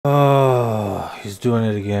He's doing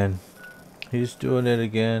it again. He's doing it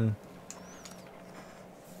again.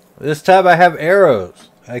 This time I have arrows.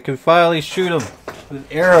 I can finally shoot him with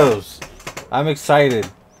arrows. I'm excited.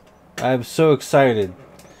 I'm so excited.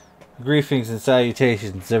 Greetings and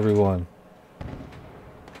salutations, everyone.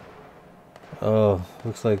 Oh,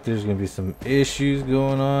 looks like there's gonna be some issues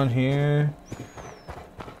going on here.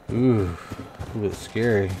 Ooh, a little bit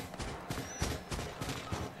scary.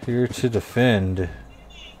 Here to defend.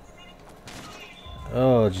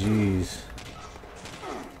 Oh, jeez.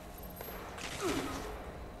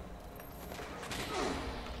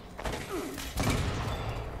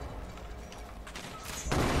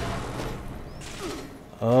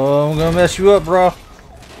 Oh, I'm gonna mess you up, bro.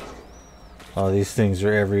 Oh, these things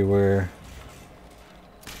are everywhere.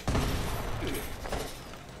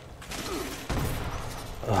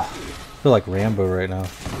 Ugh, I feel like Rambo right now.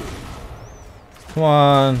 Come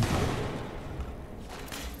on.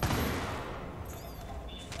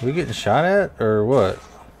 Are we getting shot at or what?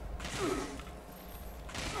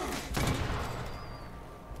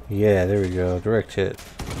 Yeah, there we go. Direct hit.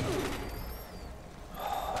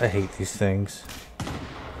 I hate these things.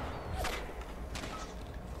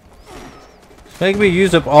 It's making me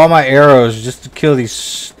use up all my arrows just to kill these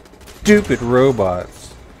stupid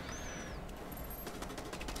robots.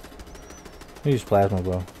 Use plasma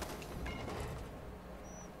bow.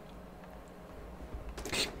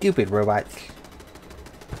 Stupid robots.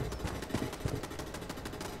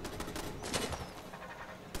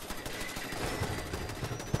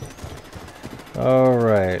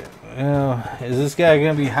 Alright. Now, is this guy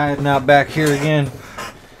gonna be hiding out back here again?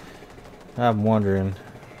 I'm wondering.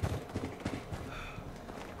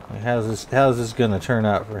 How's this gonna turn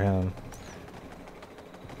out for him?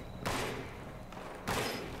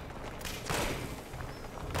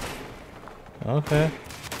 Okay.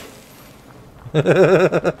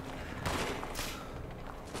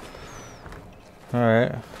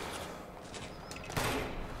 Alright.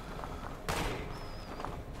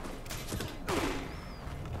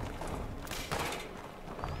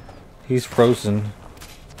 He's frozen.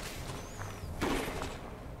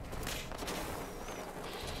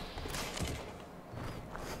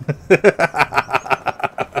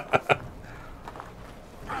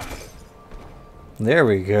 There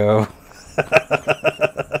we go.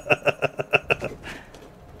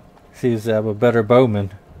 Seems to have a better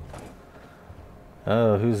bowman.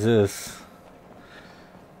 Oh, who's this?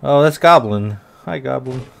 Oh, that's Goblin. Hi,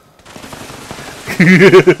 Goblin.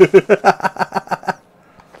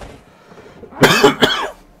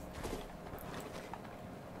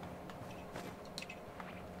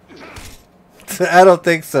 I don't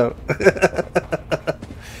think so.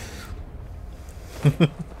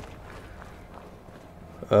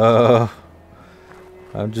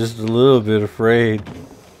 I'm just a little bit afraid.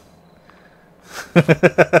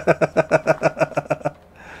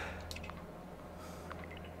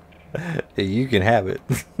 You can have it.